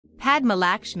Padma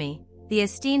Lakshmi, the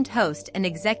esteemed host and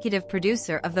executive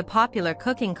producer of the popular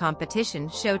cooking competition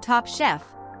show Top Chef,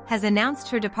 has announced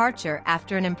her departure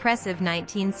after an impressive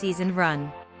 19-season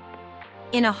run.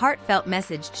 In a heartfelt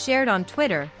message shared on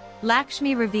Twitter,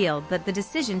 Lakshmi revealed that the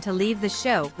decision to leave the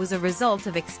show was a result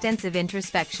of extensive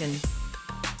introspection.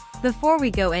 Before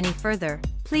we go any further,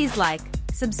 please like,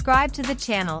 subscribe to the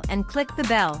channel and click the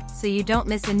bell so you don't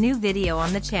miss a new video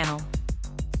on the channel.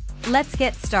 Let's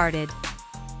get started.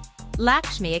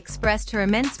 Lakshmi expressed her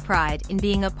immense pride in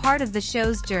being a part of the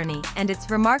show's journey and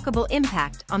its remarkable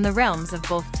impact on the realms of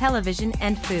both television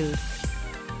and food.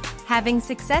 Having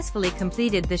successfully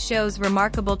completed the show's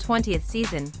remarkable 20th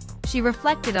season, she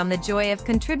reflected on the joy of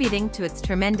contributing to its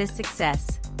tremendous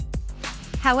success.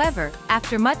 However,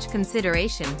 after much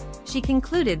consideration, she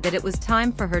concluded that it was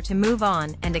time for her to move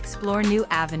on and explore new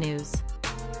avenues.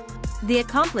 The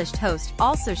accomplished host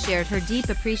also shared her deep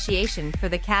appreciation for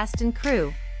the cast and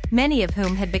crew, many of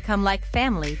whom had become like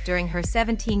family during her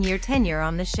 17-year tenure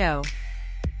on the show.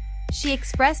 She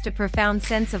expressed a profound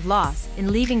sense of loss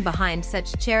in leaving behind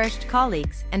such cherished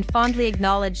colleagues and fondly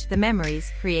acknowledged the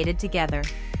memories created together.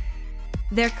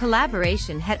 Their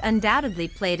collaboration had undoubtedly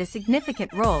played a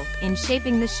significant role in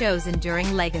shaping the show's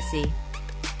enduring legacy.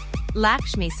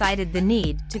 Lakshmi cited the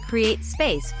need to create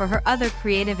space for her other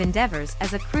creative endeavors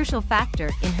as a crucial factor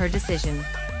in her decision.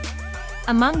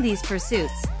 Among these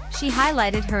pursuits, she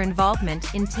highlighted her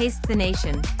involvement in Taste the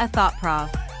Nation, a thought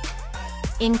prov.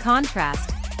 In contrast,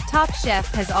 Top Chef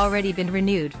has already been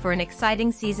renewed for an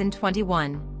exciting season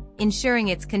 21, ensuring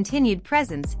its continued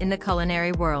presence in the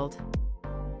culinary world.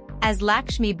 As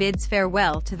Lakshmi bids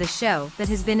farewell to the show that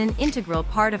has been an integral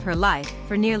part of her life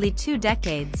for nearly 2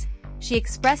 decades, she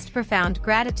expressed profound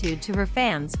gratitude to her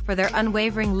fans for their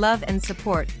unwavering love and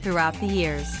support throughout the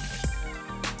years.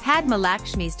 Padma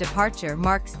Lakshmi's departure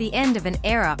marks the end of an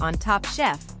era on Top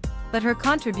Chef, but her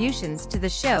contributions to the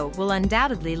show will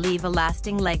undoubtedly leave a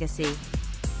lasting legacy.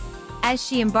 As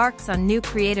she embarks on new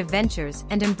creative ventures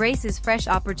and embraces fresh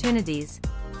opportunities,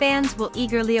 fans will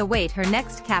eagerly await her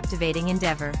next captivating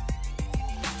endeavor.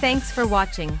 Thanks for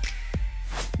watching.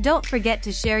 Don't forget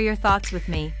to share your thoughts with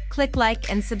me, click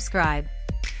like and subscribe.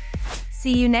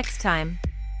 See you next time.